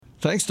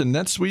Thanks to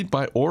NetSuite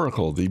by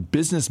Oracle, the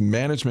business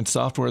management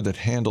software that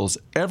handles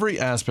every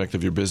aspect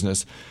of your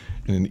business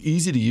in an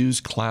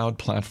easy-to-use cloud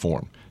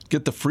platform.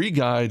 Get the free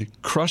guide,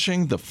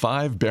 Crushing the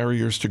 5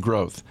 Barriers to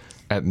Growth,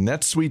 at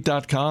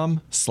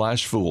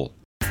netsuite.com/fool.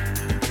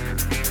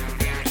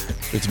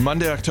 It's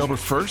Monday, October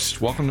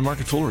 1st. Welcome to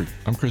Market Foolery.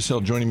 I'm Chris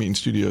Hill. Joining me in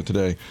studio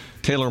today,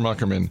 Taylor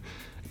Muckerman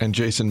and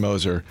Jason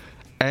Moser.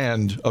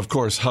 And, of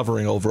course,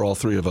 hovering over all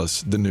three of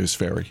us, the news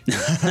fairy.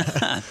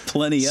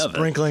 Plenty of it.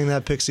 Sprinkling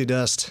that pixie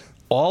dust.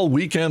 All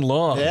weekend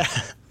long. Yeah.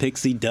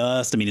 Pixie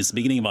dust. I mean, it's the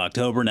beginning of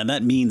October. Now,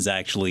 that means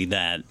actually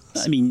that,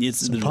 I mean,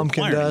 it's the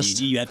pumpkin requirement. dust.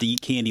 You have to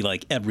eat candy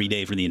like every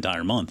day for the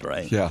entire month,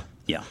 right? Yeah.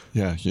 Yeah.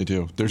 Yeah, you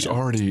do. There's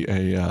already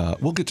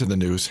we'll get to the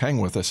news. Hang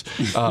with us.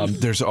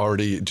 There's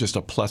already just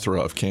a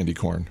plethora of candy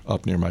corn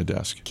up near my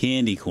desk.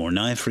 Candy corn.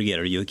 Now, I forget.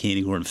 Are you a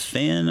candy corn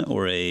fan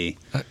or a...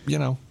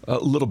 A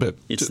little bit.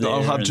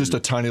 I'll have just a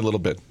tiny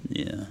little bit.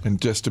 Yeah. And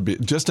just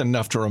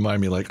enough to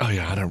remind me, like, oh,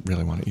 yeah, I don't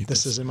really want to eat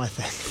this. This isn't my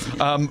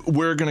thing.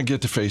 We're going to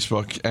get to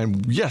Facebook.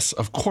 And, yes,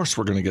 of course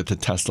we're going to get to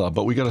Tesla.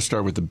 But we got to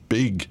start with the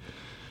big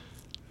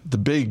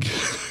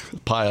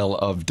pile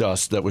of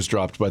dust that was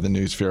dropped by the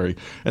news fairy,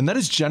 and that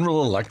is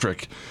General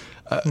Electric.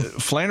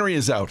 Flannery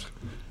is out.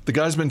 The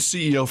guy's been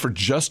CEO for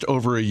just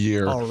over a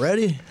year.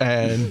 Already?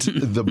 And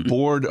the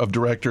board of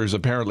directors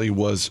apparently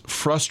was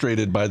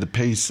frustrated by the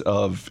pace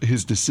of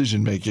his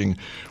decision-making,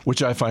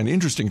 which I find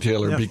interesting,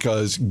 Taylor,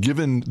 because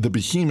given the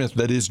behemoth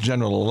that is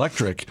General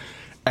Electric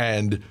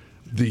and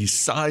the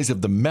size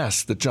of the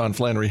mess that John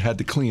Flannery had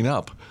to clean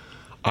up,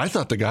 I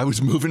thought the guy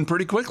was moving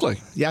pretty quickly.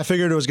 Yeah, I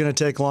figured it was going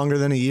to take longer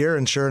than a year,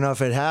 and sure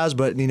enough, it has.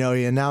 But,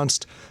 he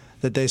announced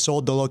that they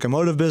sold the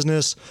locomotive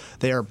business.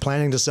 They are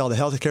planning to sell the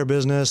healthcare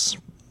business,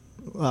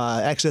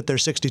 exit their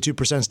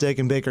 62% stake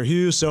in Baker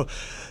Hughes. So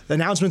the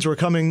announcements were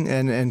coming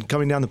and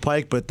coming down the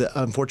pike, but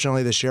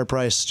unfortunately the share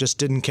price just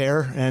didn't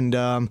care. And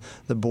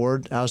the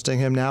board ousting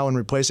him now and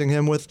replacing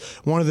him with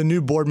one of the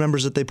new board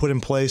members that they put in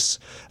place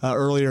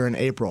earlier in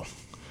April.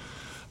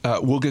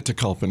 We'll get to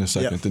Culp in a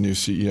second, the new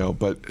CEO.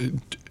 But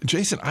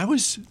Jason, I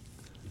was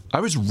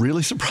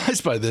really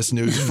surprised by this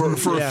news for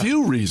a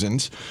few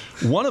reasons.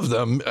 One of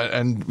them,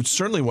 and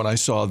certainly when I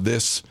saw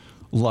this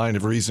line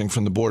of reasoning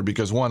from the board,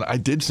 because one, I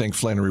did think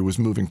Flannery was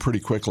moving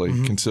pretty quickly,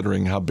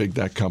 considering how big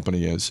that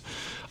company is.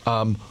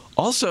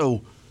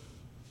 Also,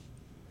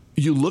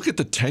 you look at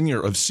the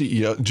tenure of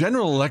CEO.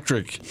 General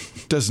Electric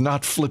does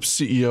not flip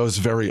CEOs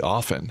very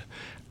often,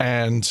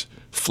 and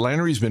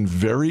Flannery's been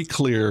very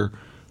clear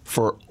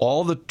for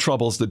all the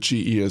troubles that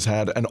GE has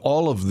had and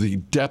all of the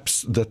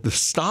depths that the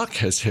stock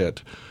has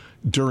hit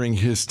during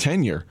his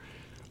tenure.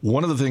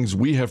 One of the things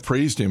we have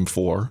praised him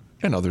for,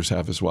 and others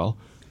have as well,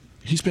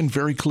 he's been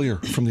very clear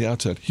from the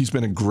outset. He's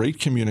been a great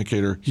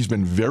communicator. He's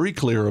been very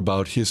clear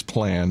about his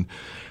plan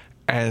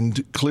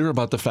and clear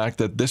about the fact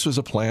that this was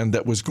a plan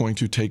that was going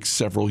to take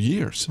several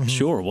years.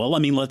 Sure. Well, I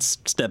mean, let's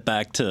step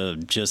back to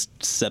just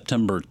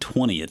September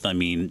 20th. I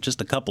mean, just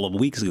a couple of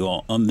weeks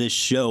ago on this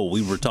show,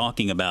 we were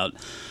talking about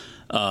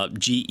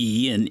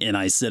GE, and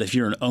I said, if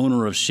you're an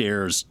owner of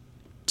shares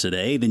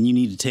today, then you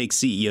need to take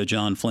CEO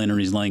John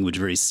Flannery's language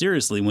very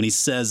seriously when he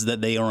says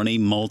that they are on a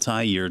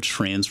multi-year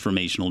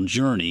transformational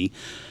journey.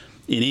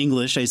 In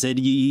English, I said,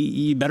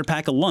 you better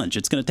pack a lunch.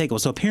 It's going to take a while.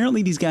 So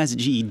apparently these guys at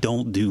GE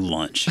don't do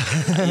lunch.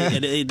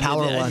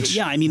 Power lunch.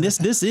 Yeah, I mean, this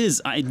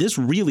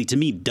really, to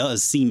me,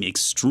 does seem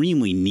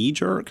extremely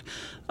knee-jerk.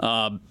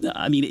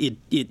 I mean,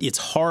 it's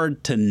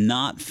hard to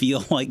not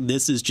feel like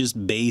this is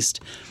just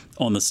based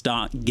on the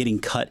stock getting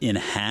cut in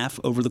half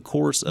over the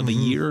course of a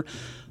year.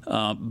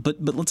 But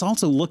let's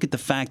also look at the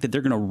fact that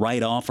they're going to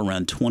write off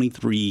around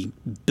 $23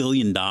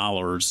 billion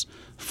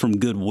from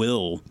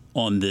goodwill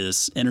on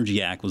this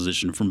energy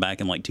acquisition from back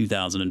in like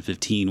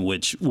 2015,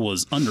 which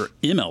was under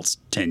Immelt's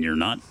tenure,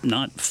 not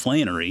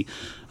Flannery.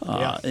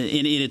 And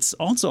it's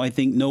also, I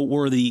think,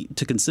 noteworthy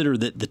to consider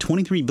that the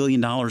 $23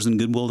 billion in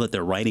goodwill that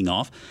they're writing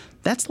off,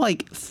 that's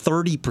like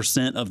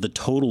 30% of the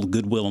total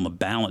goodwill on the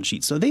balance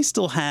sheet. So they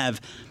still have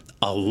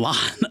a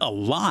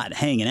lot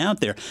hanging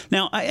out there.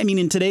 Now, I mean,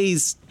 in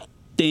today's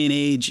day and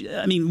age,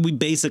 I mean, we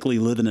basically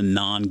live in a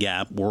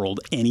non-GAAP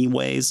world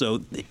anyway, so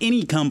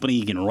any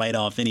company can write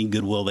off any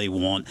goodwill they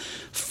want,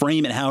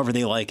 frame it however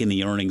they like in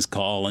the earnings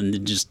call,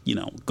 and just,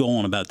 go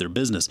on about their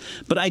business.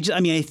 But I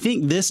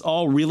think this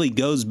all really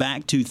goes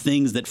back to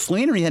things that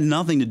Flannery had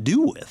nothing to do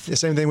with. The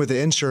same thing with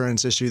the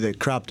insurance issue that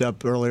cropped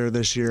up earlier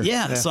this year.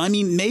 Yeah. So, I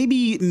mean,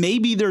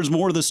 maybe there's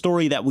more to the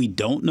story that we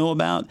don't know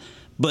about.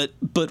 But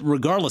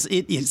regardless,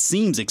 it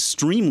seems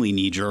extremely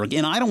knee-jerk,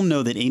 and I don't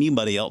know that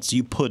anybody else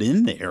you put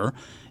in there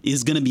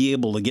is going to be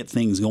able to get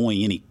things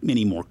going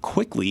any more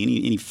quickly,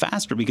 any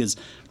faster, because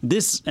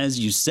this, as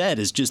you said,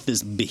 is just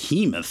this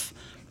behemoth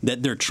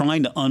that they're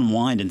trying to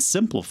unwind and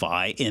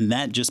simplify, and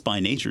that just by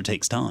nature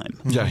takes time.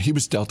 Yeah, he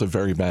was dealt a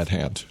very bad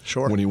hand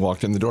when he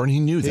walked in the door, and he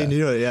knew that. He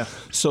knew it, yeah.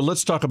 So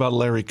let's talk about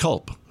Larry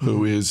Culp,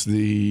 who is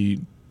the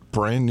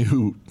brand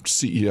new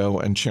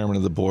CEO and chairman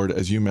of the board.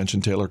 As you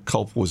mentioned, Taylor,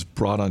 Culp was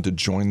brought on to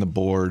join the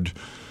board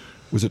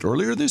Was it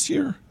earlier this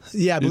year?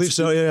 Yeah, I believe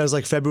so. Yeah, it was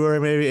like February,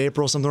 maybe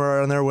April, something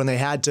around there, when they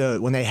had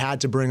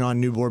to bring on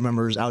new board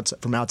members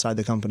from outside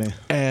the company.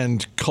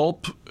 And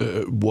Culp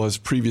was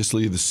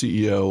previously the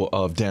CEO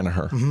of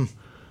Danaher. Mm-hmm.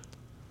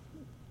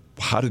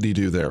 How did he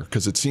do there?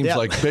 Because it seems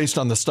like based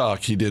on the stock,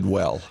 he did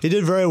well. He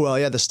did very well.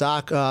 Yeah, the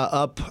stock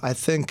up, I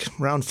think,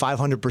 around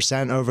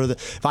 500% over the.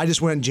 If I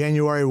just went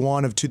January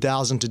 1 of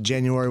 2000 to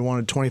January 1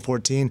 of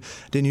 2014,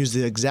 didn't use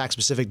the exact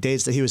specific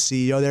dates that he was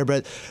CEO there,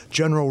 but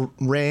general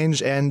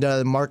range, and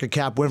the market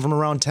cap went from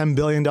around $10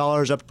 billion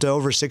up to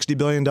over $60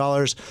 billion,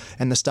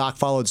 and the stock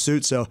followed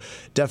suit. So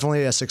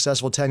definitely a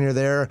successful tenure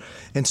there,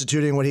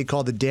 instituting what he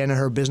called the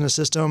Danaher Business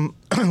System,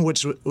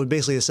 which was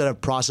basically a set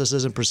of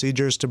processes and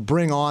procedures to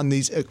bring on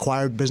these acquired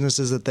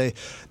businesses that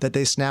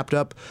they snapped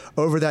up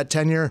over that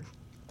tenure.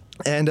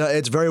 And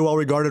it's very well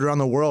regarded around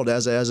the world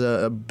as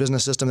a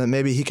business system that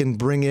maybe he can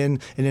bring in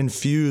and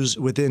infuse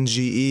within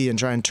GE and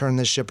try and turn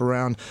this ship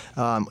around.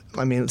 I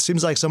mean, it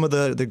seems like some of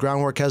the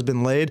groundwork has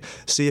been laid.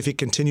 See if he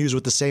continues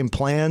with the same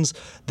plans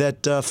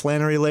that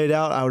Flannery laid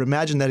out. I would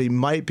imagine that he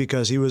might,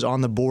 because he was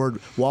on the board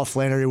while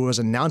Flannery was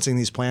announcing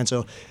these plans.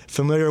 So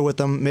familiar with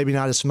them, maybe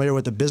not as familiar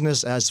with the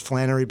business as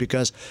Flannery,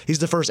 because he's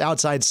the first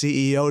outside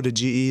CEO that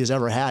GE has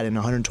ever had in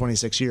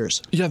 126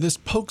 years. Yeah, this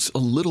pokes a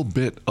little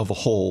bit of a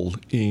hole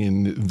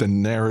in the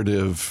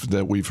narrative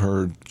that we've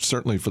heard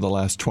certainly for the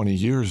last 20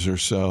 years or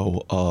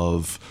so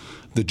of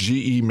the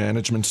GE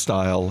management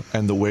style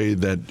and the way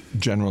that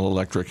General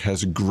Electric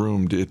has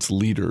groomed its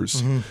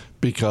leaders,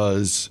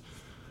 because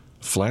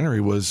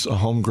Flannery was a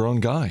homegrown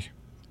guy.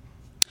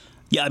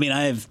 Yeah, I mean,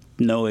 I have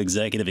no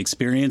executive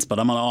experience, but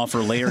I'm going to offer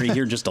Larry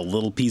here just a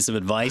little piece of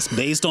advice.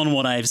 Based on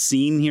what I've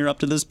seen here up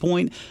to this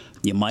point,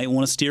 you might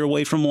want to steer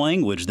away from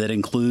language that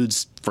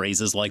includes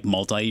phrases like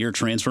multi-year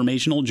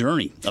transformational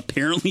journey.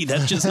 Apparently,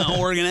 that's just not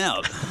working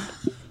out.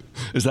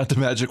 Is that the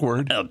magic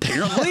word?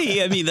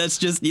 Apparently. I mean, that's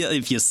just,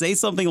 if you say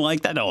something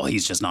like that, oh,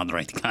 he's just not the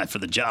right guy for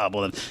the job.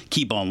 Well,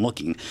 keep on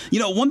looking. You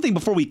know, one thing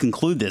before we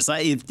conclude this,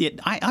 I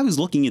was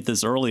looking at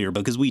this earlier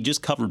because we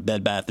just covered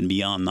Bed Bath &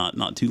 Beyond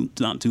not too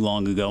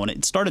long ago, and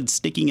it started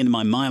sticking into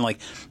my mind like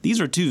these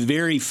are two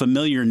very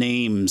familiar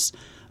names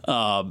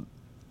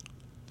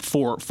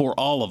for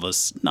all of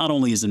us, not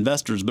only as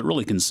investors but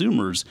really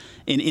consumers.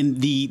 And in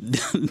the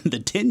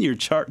 10-year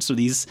charts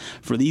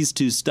for these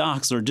two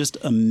stocks are just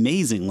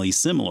amazingly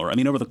similar. I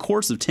mean, over the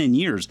course of 10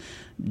 years,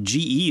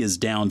 GE is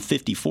down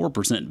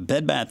 54%,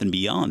 Bed Bath &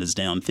 Beyond is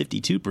down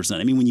 52%.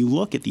 I mean, when you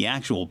look at the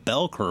actual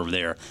bell curve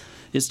there,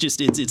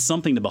 it's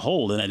something to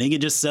behold, and I think it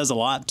just says a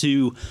lot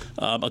to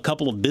a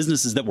couple of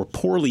businesses that were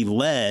poorly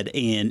led,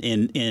 and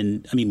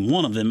I mean,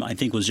 one of them I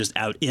think was just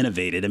out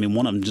innovated. I mean,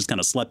 one of them just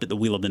kind of slept at the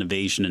wheel of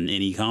innovation in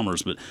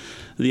e-commerce, but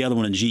the other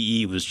one in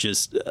GE was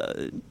just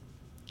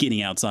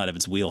getting outside of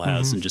its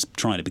wheelhouse and just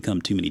trying to become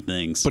too many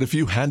things. But if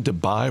you had to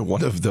buy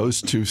one of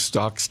those two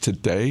stocks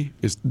today,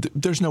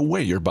 there's no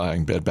way you're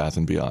buying Bed Bath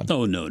 & Beyond.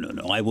 Oh, no.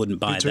 I wouldn't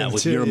buy that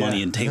with your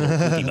money and Taylor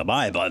clicking the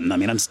buy button. I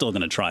mean, I'm still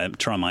going to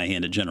try my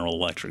hand at General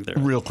Electric there.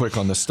 Real quick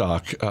on the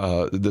stock.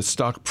 The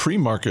stock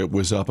pre-market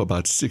was up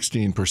about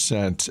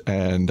 16%,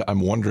 and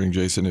I'm wondering,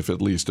 Jason, if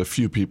at least a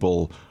few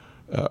people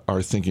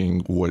are thinking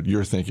what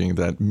you're thinking,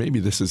 that maybe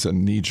this is a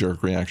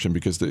knee-jerk reaction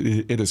because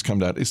it has come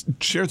down.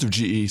 Shares of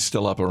GE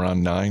still up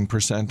around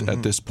 9%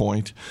 at this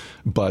point,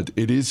 but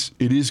it is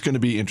going to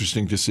be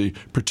interesting to see,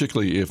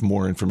 particularly if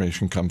more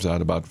information comes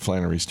out about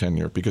Flannery's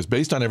tenure, because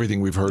based on everything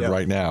we've heard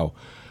right now,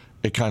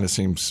 it kind of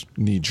seems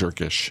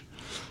knee-jerkish.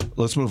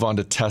 Let's move on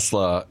to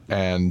Tesla,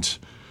 and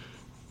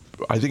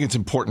I think it's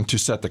important to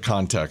set the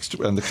context,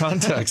 and the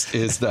context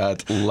is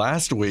that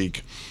last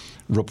week,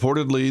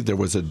 reportedly, there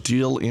was a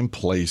deal in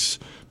place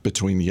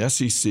between the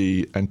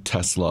SEC and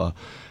Tesla,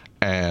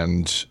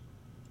 and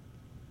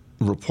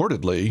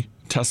reportedly,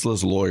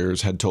 Tesla's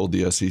lawyers had told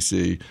the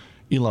SEC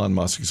Elon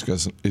Musk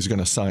is going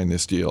to sign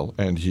this deal,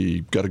 and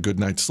he got a good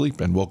night's sleep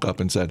and woke up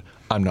and said,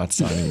 I'm not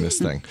signing this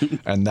thing.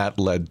 And that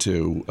led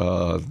to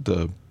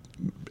the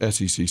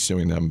SEC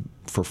suing them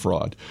for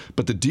fraud.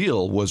 But the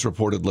deal was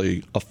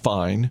reportedly a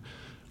fine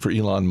for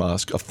Elon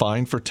Musk, a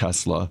fine for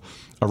Tesla,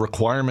 a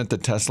requirement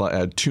that Tesla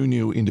add 2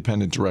 new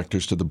independent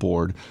directors to the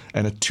board,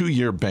 and a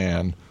 2-year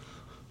ban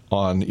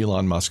on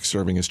Elon Musk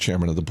serving as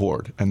chairman of the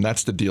board. And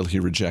that's the deal he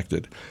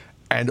rejected.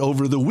 And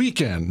over the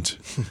weekend,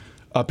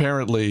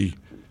 apparently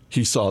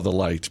he saw the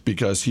light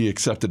because he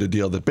accepted a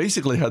deal that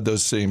basically had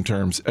those same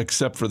terms,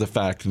 except for the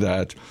fact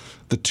that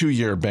the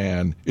 2-year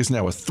ban is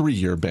now a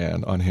 3-year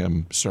ban on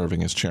him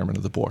serving as chairman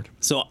of the board.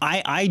 So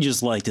I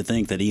just like to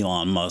think that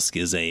Elon Musk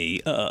is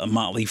a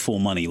Motley Fool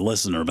Money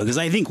listener, because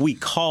I think we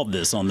called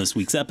this on this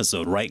week's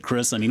episode, right,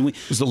 Chris? I mean, we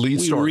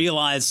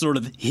realized sort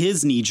of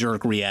his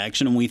knee-jerk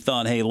reaction, and we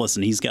thought, hey,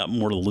 listen, he's got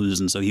more to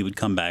lose, and so he would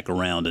come back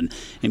around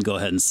and go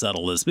ahead and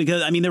settle this.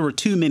 Because, I mean, there were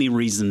too many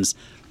reasons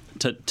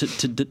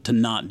to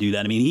not do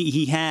that. I mean,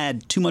 he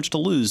had too much to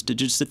lose to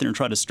just sit there and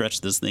try to stretch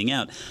this thing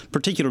out,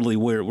 particularly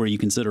where you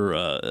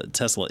consider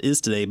Tesla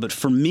is today. But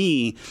for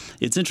me,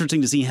 it's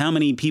interesting to see how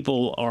many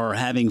people are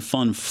having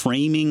fun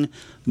framing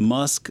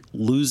Musk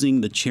losing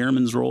the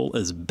chairman's role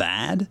as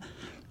bad,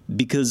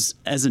 because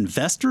as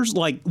investors,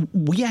 like,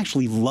 we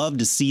actually love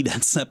to see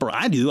that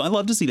I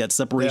love to see that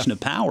separation of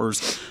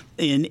powers.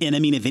 And I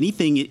mean, if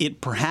anything,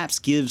 it perhaps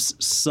gives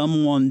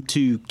someone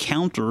to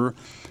counter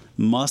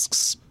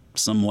Musk's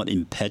somewhat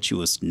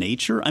impetuous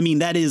nature. I mean,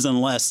 that is,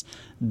 unless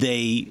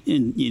they,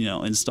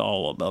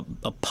 install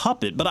a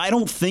puppet. But I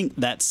don't think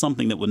that's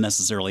something that would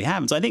necessarily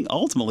happen. So I think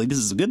ultimately this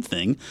is a good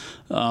thing.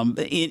 And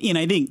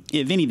I think,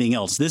 if anything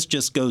else, this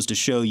just goes to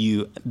show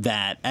you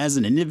that as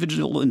an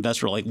individual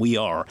investor like we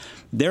are,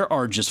 there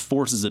are just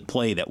forces at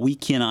play that we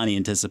cannot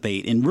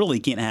anticipate and really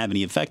can't have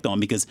any effect on,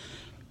 because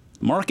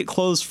market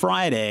close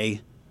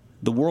Friday,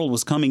 the world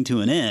was coming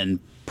to an end.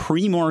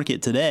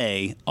 Pre-market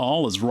today,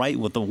 all is right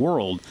with the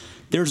world.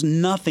 There's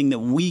nothing that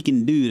we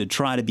can do to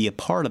try to be a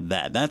part of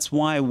that. That's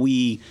why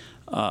we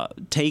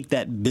take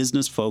that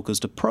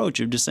business-focused approach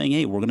of just saying,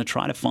 hey, we're going to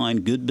try to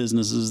find good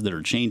businesses that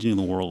are changing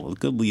the world with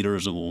good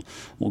leaders, and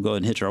we'll go ahead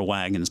and hitch our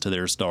wagons to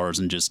their stars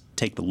and just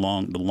take the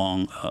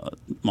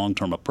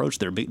long-term approach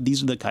there. But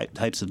these are the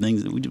types of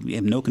things that we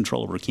have no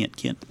control over. Can't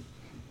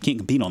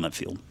compete on that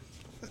field.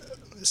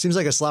 Seems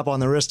like a slap on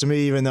the wrist to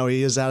me, even though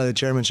he is out of the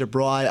chairmanship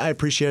role. I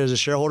appreciate it as a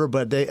shareholder,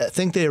 but I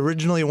think they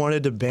originally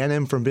wanted to ban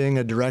him from being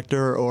a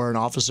director or an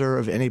officer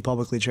of any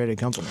publicly traded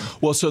company.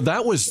 Well, so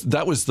that was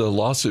the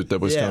lawsuit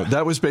that was coming.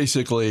 That was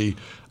basically,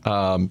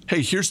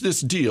 hey, here's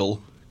this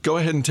deal. Go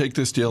ahead and take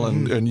this deal,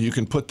 and you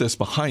can put this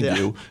behind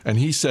you. And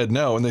he said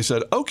no, and they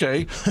said,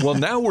 okay, well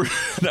now we're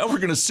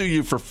going to sue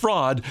you for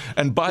fraud.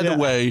 And by the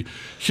way,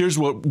 here's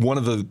what one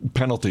of the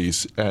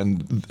penalties.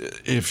 And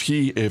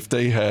if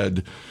they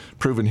had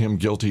proven him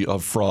guilty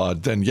of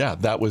fraud, then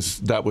that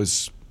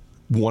was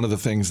one of the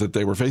things that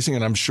they were facing.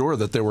 And I'm sure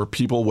that there were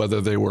people, whether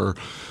they were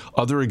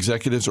other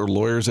executives or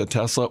lawyers at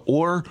Tesla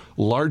or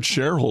large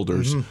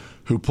shareholders,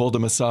 who pulled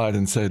him aside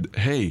and said,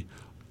 hey,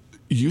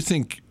 you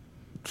think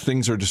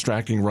things are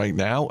distracting right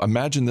now?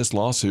 Imagine this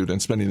lawsuit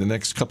and spending the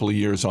next couple of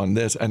years on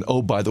this. And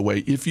oh, by the way,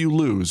 if you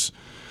lose,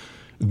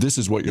 this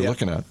is what you're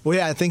looking at.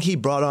 Well, I think he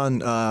brought on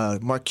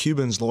Mark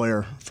Cuban's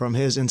lawyer from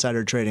his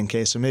insider trading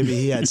case, so maybe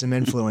he had some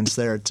influence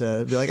there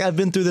to be like, I've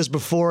been through this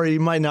before. You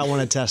might not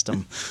want to test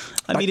him.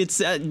 I mean,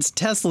 it's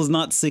Tesla's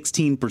not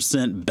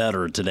 16%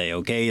 better today.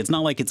 Okay, it's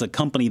not like it's a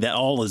company that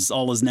all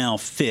is now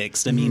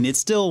fixed. I mean, it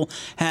still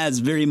has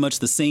very much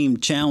the same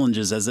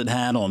challenges as it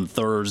had on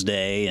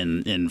Thursday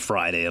and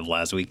Friday of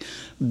last week.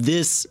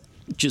 This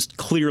just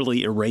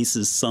clearly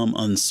erases some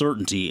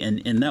uncertainty,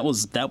 and that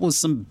was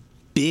some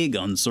big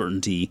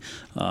uncertainty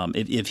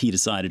if he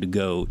decided to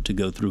go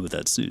through with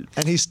that suit.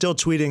 And he's still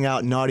tweeting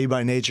out Naughty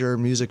by Nature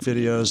music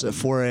videos at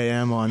 4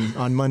 a.m.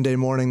 on Monday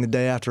morning, the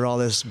day after all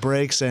this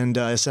breaks, and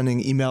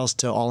sending emails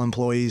to all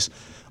employees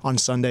on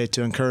Sunday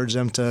to encourage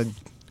them to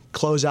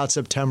close out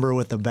September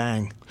with a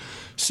bang.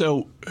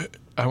 So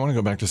I want to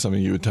go back to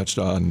something you had touched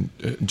on,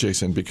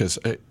 Jason, because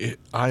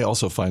I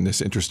also find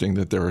this interesting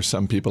that there are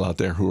some people out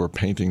there who are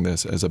painting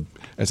this as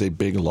a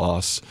big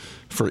loss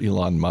for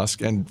Elon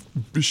Musk. And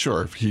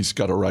sure, he's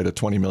got to write a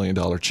 $20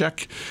 million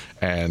check,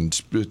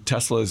 and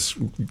Tesla's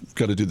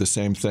got to do the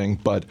same thing.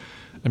 But,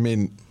 I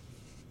mean,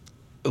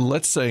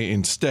 let's say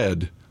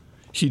instead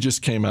he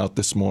just came out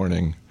this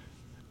morning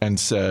and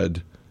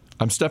said,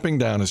 I'm stepping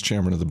down as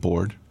chairman of the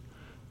board.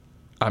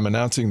 I'm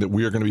announcing that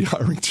we are going to be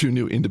hiring 2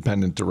 new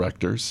independent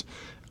directors.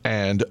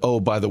 And,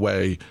 oh, by the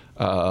way,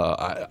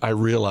 I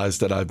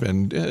realized that I've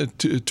been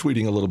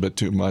tweeting a little bit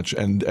too much,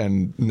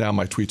 and now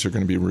my tweets are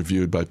going to be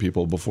reviewed by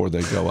people before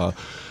they go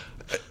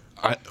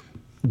out.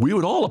 We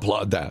would all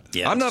applaud that.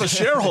 Yeah. I'm not a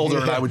shareholder,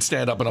 and I would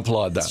stand up and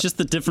applaud that. It's just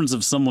the difference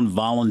of someone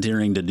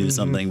volunteering to do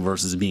something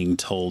versus being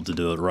told to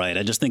do it right.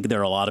 I just think there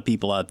are a lot of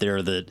people out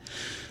there that,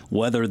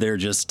 whether they're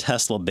just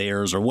Tesla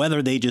bears or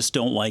whether they just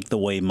don't like the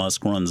way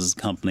Musk runs his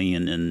company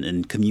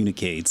and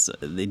communicates,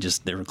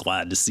 they're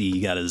glad to see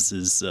he got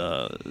his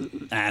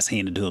ass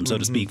handed to him, so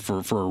to speak, for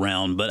a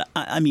round. But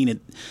I mean,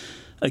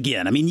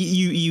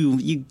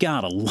 you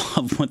gotta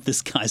love what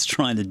this guy's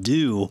trying to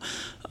do.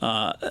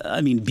 I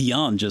mean,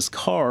 beyond just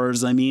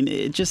cars. I mean,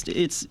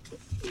 it's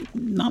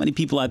not many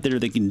people out there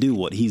that can do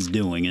what he's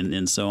doing,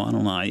 and so I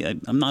don't know.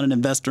 I'm not an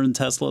investor in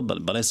Tesla,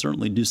 but I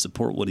certainly do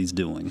support what he's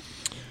doing.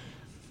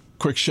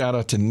 Quick shout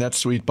out to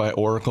NetSuite by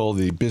Oracle,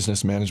 the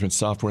business management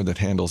software that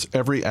handles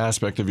every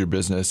aspect of your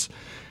business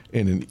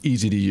in an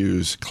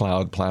easy-to-use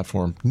cloud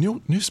platform.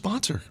 New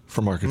sponsor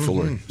for Market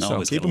Foolery.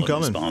 So keep them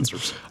coming.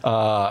 Sponsors.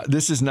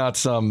 This is not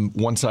some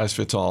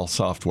one-size-fits-all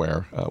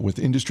software. With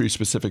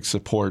industry-specific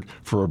support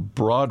for a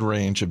broad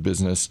range of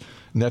business,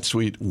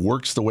 NetSuite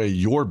works the way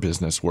your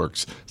business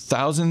works.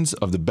 Thousands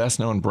of the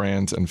best-known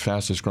brands and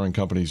fastest-growing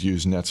companies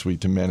use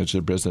NetSuite to manage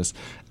their business,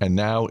 and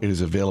now it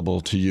is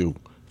available to you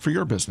for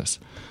your business.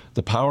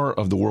 The power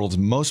of the world's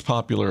most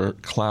popular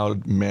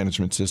cloud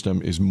management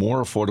system is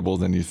more affordable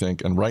than you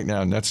think, and right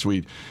now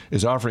NetSuite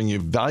is offering you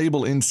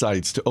valuable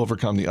insights to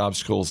overcome the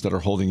obstacles that are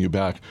holding you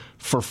back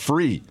for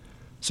free.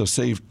 So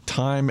save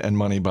time and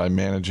money by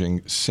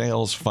managing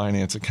sales,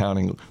 finance,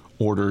 accounting,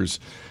 orders,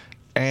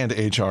 and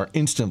HR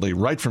instantly,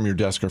 right from your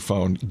desk or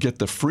phone. Get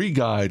the free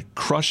guide,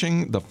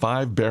 Crushing the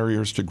 5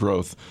 Barriers to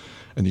Growth.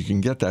 And you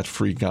can get that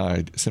free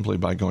guide simply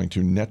by going to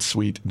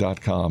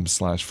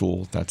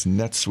netsuite.com/fool. That's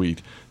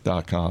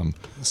netsuite.com.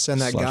 Send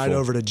that guide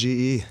over to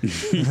GE.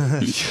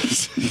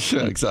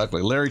 Yeah,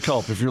 exactly. Larry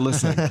Culp, if you're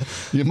listening,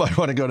 you might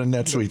want to go to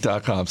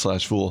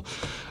netsuite.com/fool.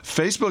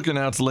 Facebook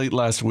announced late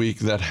last week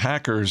that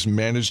hackers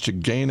managed to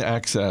gain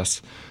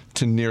access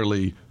to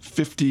nearly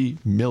 50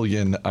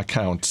 million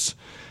accounts.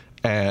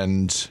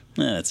 And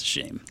that's a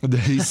shame.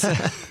 They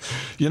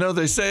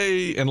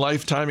say in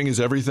life timing is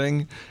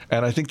everything.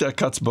 And I think that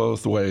cuts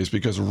both ways,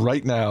 because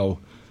right now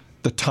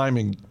the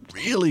timing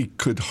really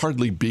could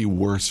hardly be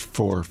worse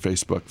for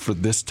Facebook for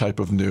this type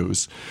of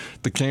news.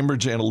 The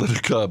Cambridge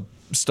Analytica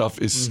stuff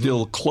is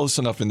still close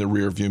enough in the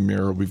rearview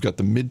mirror. We've got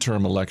the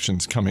midterm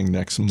elections coming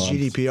next month.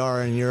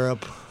 GDPR in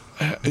Europe.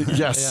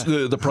 Yes,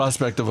 yeah. The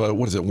prospect of a,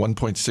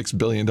 $1.6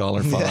 billion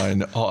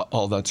fine,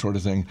 all that sort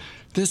of thing.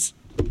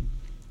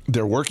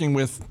 They're working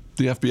with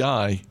the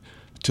FBI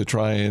to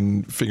try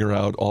and figure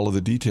out all of the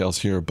details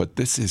here, but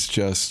this is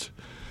just,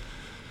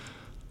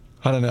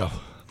 I don't know.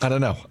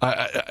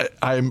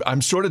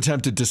 I'm sort of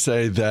tempted to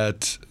say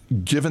that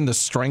given the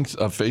strength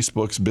of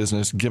Facebook's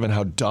business, given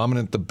how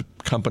dominant the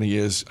company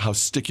is, how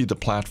sticky the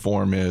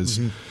platform is,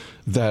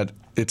 that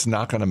it's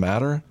not going to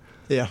matter.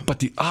 Yeah. But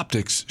the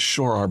optics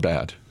sure are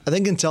bad. I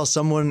think until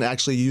someone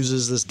actually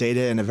uses this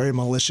data in a very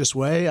malicious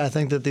way, I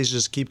think that these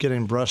just keep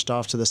getting brushed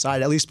off to the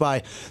side, at least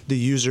by the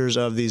users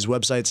of these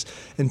websites.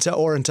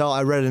 Until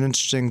I read an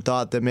interesting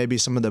thought that maybe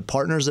some of the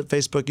partners that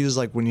Facebook uses,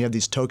 like when you have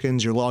these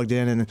tokens, you're logged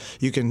in and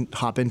you can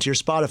hop into your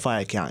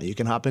Spotify account, you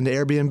can hop into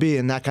Airbnb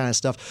and that kind of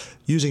stuff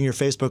using your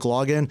Facebook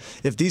login.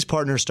 If these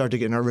partners start to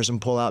get nervous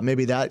and pull out,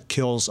 maybe that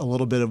kills a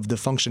little bit of the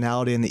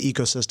functionality and the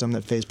ecosystem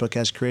that Facebook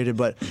has created.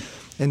 But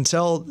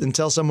until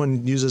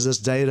someone uses this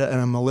data in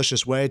a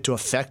malicious way to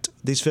affect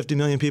these 50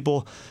 million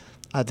people,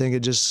 I think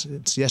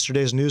it's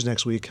yesterday's news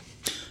next week.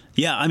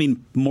 Yeah, I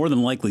mean, more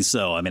than likely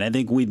so. I mean, I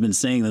think we've been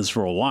saying this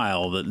for a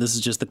while, that this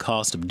is just the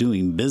cost of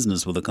doing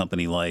business with a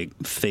company like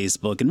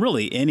Facebook, and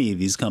really any of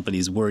these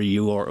companies where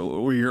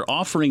you're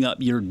offering up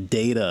your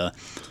data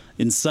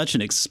in such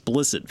an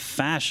explicit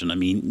fashion. I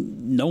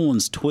mean, no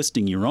one's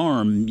twisting your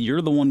arm.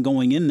 You're the one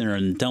going in there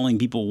and telling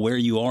people where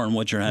you are and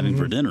what you're having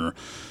for dinner.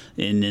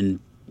 And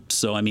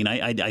so, I mean,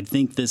 I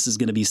think this is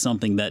going to be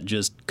something that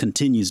just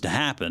continues to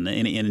happen.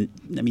 And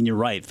I mean, you're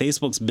right.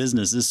 Facebook's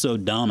business is so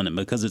dominant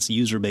because its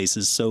user base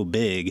is so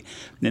big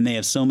and they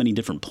have so many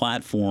different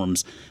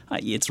platforms.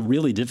 It's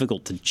really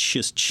difficult to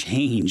just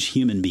change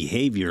human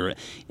behavior.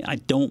 I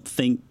don't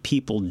think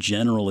people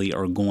generally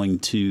are going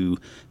to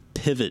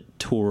pivot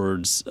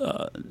towards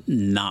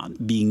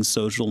not being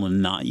social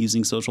and not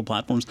using social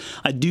platforms.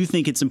 I do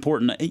think it's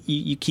important.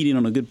 You keyed in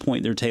on a good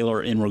point there,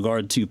 Taylor, in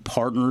regard to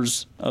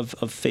partners of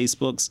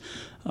Facebook's.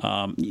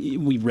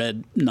 We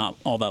read not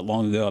all that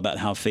long ago about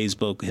how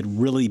Facebook had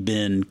really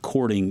been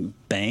courting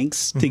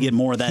banks to get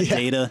more of that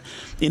data.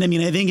 And I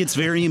mean, I think it's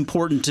very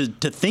important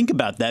to think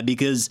about that,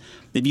 because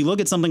if you look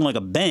at something like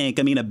a bank,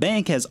 I mean, a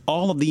bank has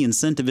all of the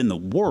incentive in the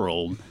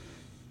world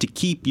to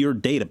keep your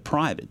data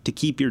private, to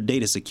keep your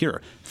data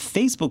secure.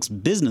 Facebook's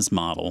business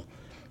model,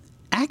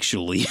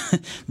 actually,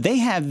 they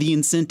have the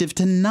incentive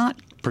to not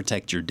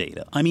protect your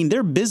data. I mean,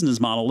 their business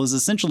model is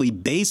essentially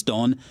based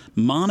on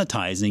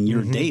monetizing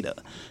your data.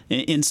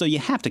 And so you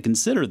have to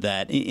consider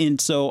that. And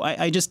so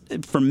I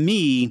just, for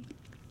me,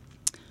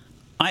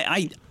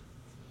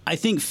 I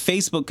think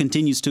Facebook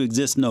continues to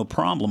exist, no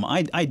problem.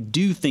 I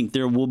do think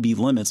there will be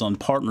limits on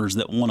partners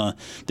that want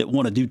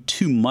to do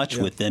too much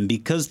with them,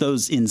 because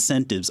those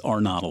incentives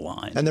are not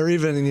aligned. And they're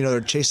even,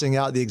 they're chasing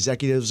out the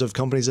executives of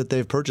companies that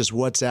they've purchased.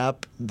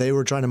 WhatsApp, they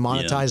were trying to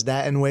monetize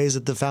that in ways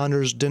that the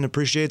founders didn't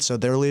appreciate, so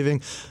they're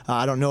leaving.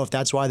 I don't know if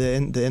that's why the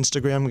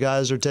Instagram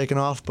guys are taking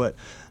off, but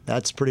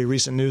that's pretty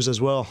recent news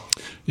as well.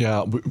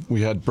 Yeah,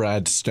 we had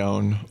Brad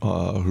Stone,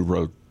 who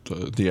wrote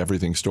The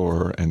Everything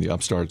Store and The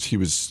Upstarts. He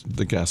was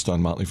the guest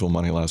on Motley Fool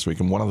Money last week,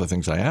 and one of the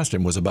things I asked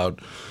him was about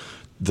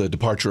the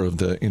departure of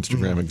the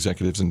Instagram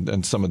executives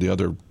and some of the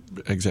other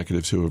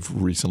executives who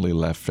have recently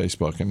left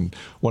Facebook. And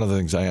one of the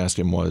things I asked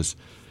him was,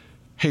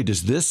 hey,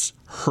 does this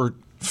hurt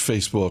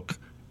Facebook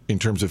in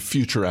terms of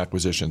future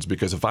acquisitions?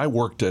 Because if I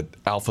worked at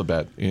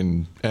Alphabet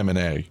in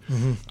M&A,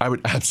 I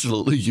would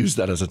absolutely use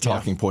that as a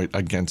talking point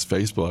against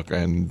Facebook.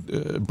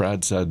 And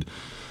Brad said,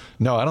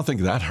 no, I don't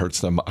think that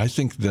hurts them. I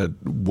think that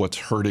what's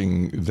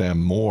hurting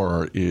them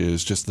more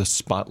is just the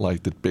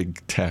spotlight that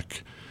big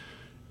tech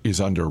is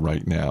under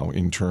right now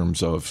in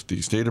terms of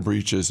these data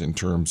breaches, in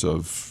terms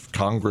of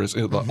Congress,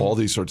 all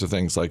these sorts of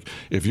things. Like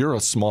if you're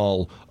a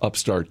small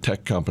upstart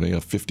tech company,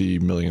 a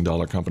 $50 million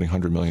company,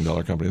 $100 million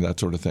company, that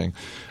sort of thing,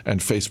 and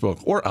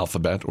Facebook or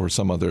Alphabet or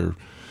some other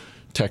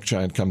tech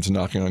giant comes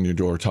knocking on your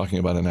door talking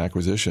about an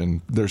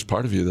acquisition, there's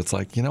part of you that's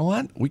like, you know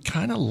what? We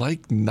kind of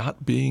like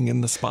not being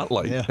in the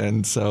spotlight. Yeah.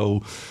 And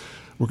so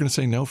we're going to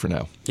say no for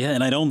now. Yeah,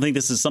 and I don't think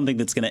this is something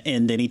that's going to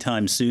end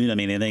anytime soon. I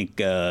mean, I think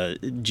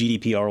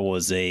GDPR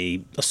was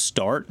a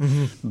start,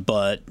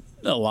 but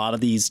A lot of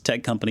these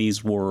tech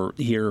companies were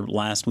here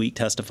last week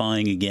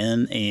testifying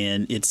again,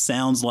 and it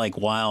sounds like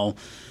while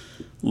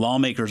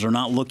lawmakers are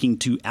not looking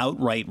to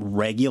outright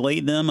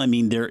regulate them, I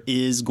mean, there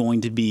is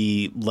going to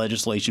be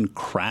legislation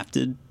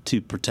crafted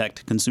to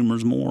protect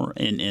consumers more,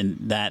 and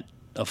that,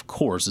 of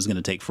course, is going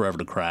to take forever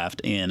to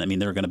craft. And I mean,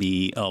 there are going to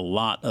be a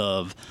lot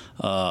of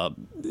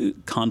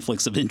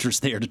conflicts of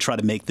interest there to try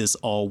to make this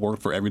all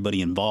work for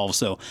everybody involved.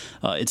 So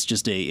it's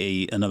just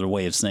another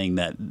way of saying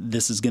that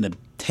this is going to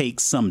take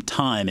some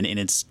time, and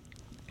it's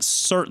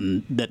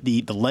certain that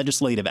the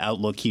legislative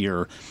outlook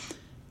here,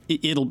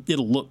 it'll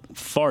look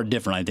far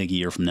different, I think, a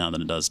year from now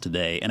than it does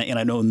today. And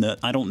I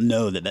don't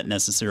know that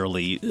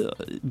necessarily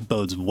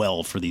bodes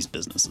well for these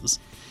businesses.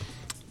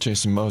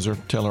 Jason Moser,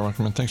 Taylor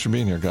Ruckerman, thanks for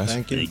being here, guys.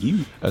 Thank you. Thank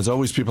you. As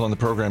always, people on the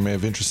program may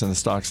have interest in the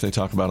stocks they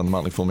talk about on the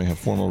Motley Fool, may have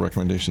formal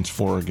recommendations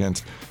for or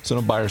against. So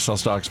don't buy or sell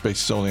stocks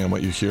based solely on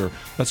what you hear.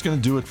 That's going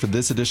to do it for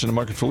this edition of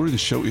Market Foolery. The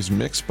show is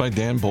mixed by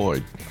Dan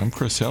Boyd. I'm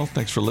Chris Hill.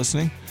 Thanks for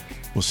listening.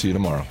 We'll see you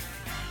tomorrow.